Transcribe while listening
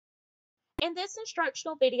In this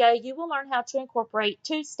instructional video, you will learn how to incorporate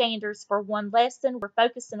two standards for one lesson. We're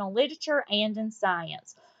focusing on literature and in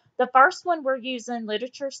science. The first one, we're using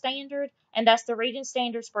literature standard, and that's the reading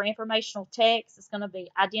standards for informational text. It's going to be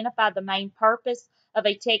identify the main purpose of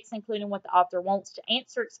a text, including what the author wants to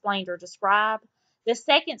answer, explain, or describe. The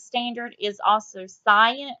second standard is also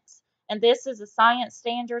science, and this is a science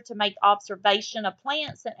standard to make observation of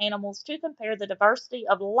plants and animals to compare the diversity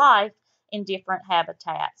of life in different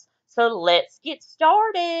habitats. So let's get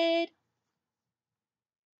started.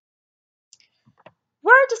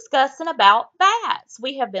 We're discussing about bats.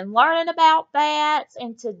 We have been learning about bats,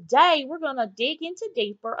 and today we're going to dig into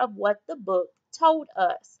deeper of what the book told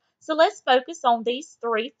us. So let's focus on these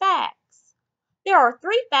three facts. There are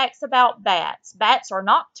three facts about bats. Bats are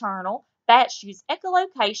nocturnal, bats use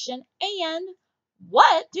echolocation, and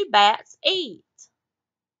what do bats eat?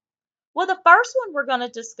 Well, the first one we're going to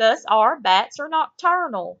discuss are bats are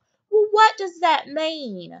nocturnal. Well, what does that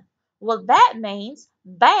mean? Well, that means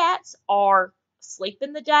bats are asleep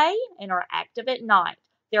in the day and are active at night.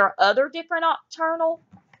 There are other different nocturnal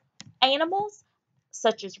animals,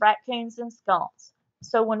 such as raccoons and skunks.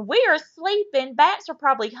 So when we are sleeping, bats are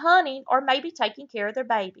probably hunting or maybe taking care of their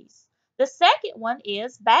babies. The second one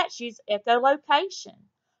is bats use echolocation.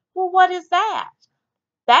 Well, what is that?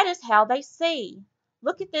 That is how they see.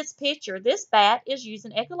 Look at this picture. This bat is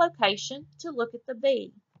using echolocation to look at the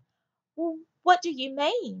bee. Well, what do you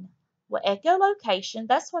mean? Well, echolocation,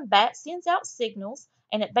 that's when bat sends out signals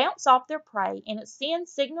and it bounces off their prey and it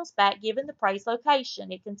sends signals back given the prey's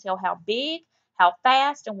location. It can tell how big, how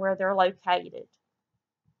fast, and where they're located.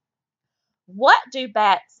 What do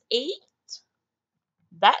bats eat?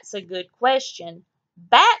 That's a good question.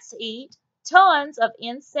 Bats eat tons of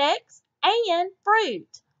insects and fruit.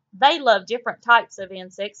 They love different types of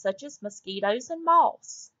insects such as mosquitoes and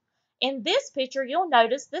moths. In this picture, you'll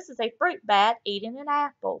notice this is a fruit bat eating an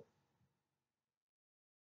apple.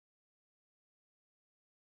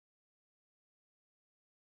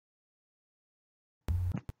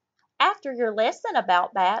 After your lesson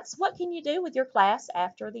about bats, what can you do with your class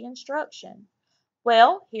after the instruction?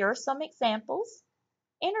 Well, here are some examples.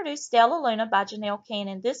 Introduce Stella Luna by Janelle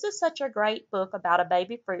Cannon. This is such a great book about a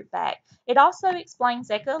baby fruit bat. It also explains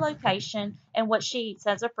echolocation and what she eats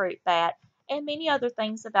as a fruit bat, and many other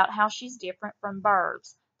things about how she's different from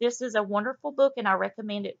birds. This is a wonderful book, and I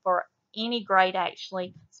recommend it for any grade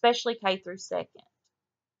actually, especially K through 2nd.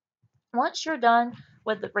 Once you're done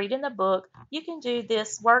with reading the book, you can do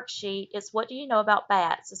this worksheet. It's what do you know about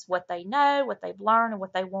bats? It's what they know, what they've learned, and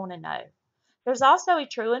what they want to know. There's also a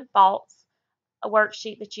true and false a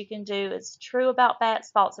worksheet that you can do. It's true about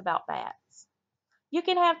bats, false about bats. You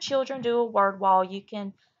can have children do a word wall. You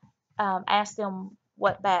can ask them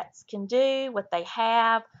what bats can do, what they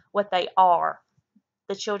have, what they are.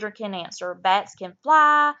 The children can answer. Bats can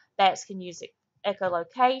fly, bats can use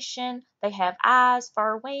echolocation, they have eyes,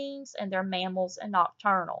 fur, wings, and they're mammals and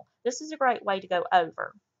nocturnal. This is a great way to go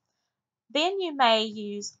over. Then you may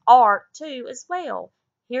use art too as well.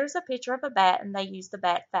 Here's a picture of a bat and they use the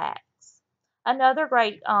bat facts. Another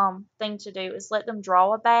great thing to do is let them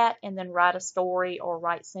draw a bat and then write a story or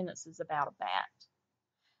write sentences about a bat.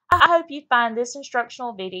 I hope you find this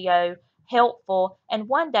instructional video helpful, and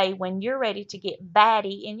one day when you're ready to get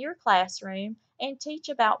batty in your classroom and teach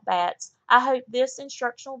about bats, I hope this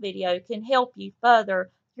instructional video can help you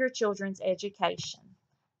further your children's education.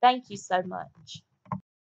 Thank you so much.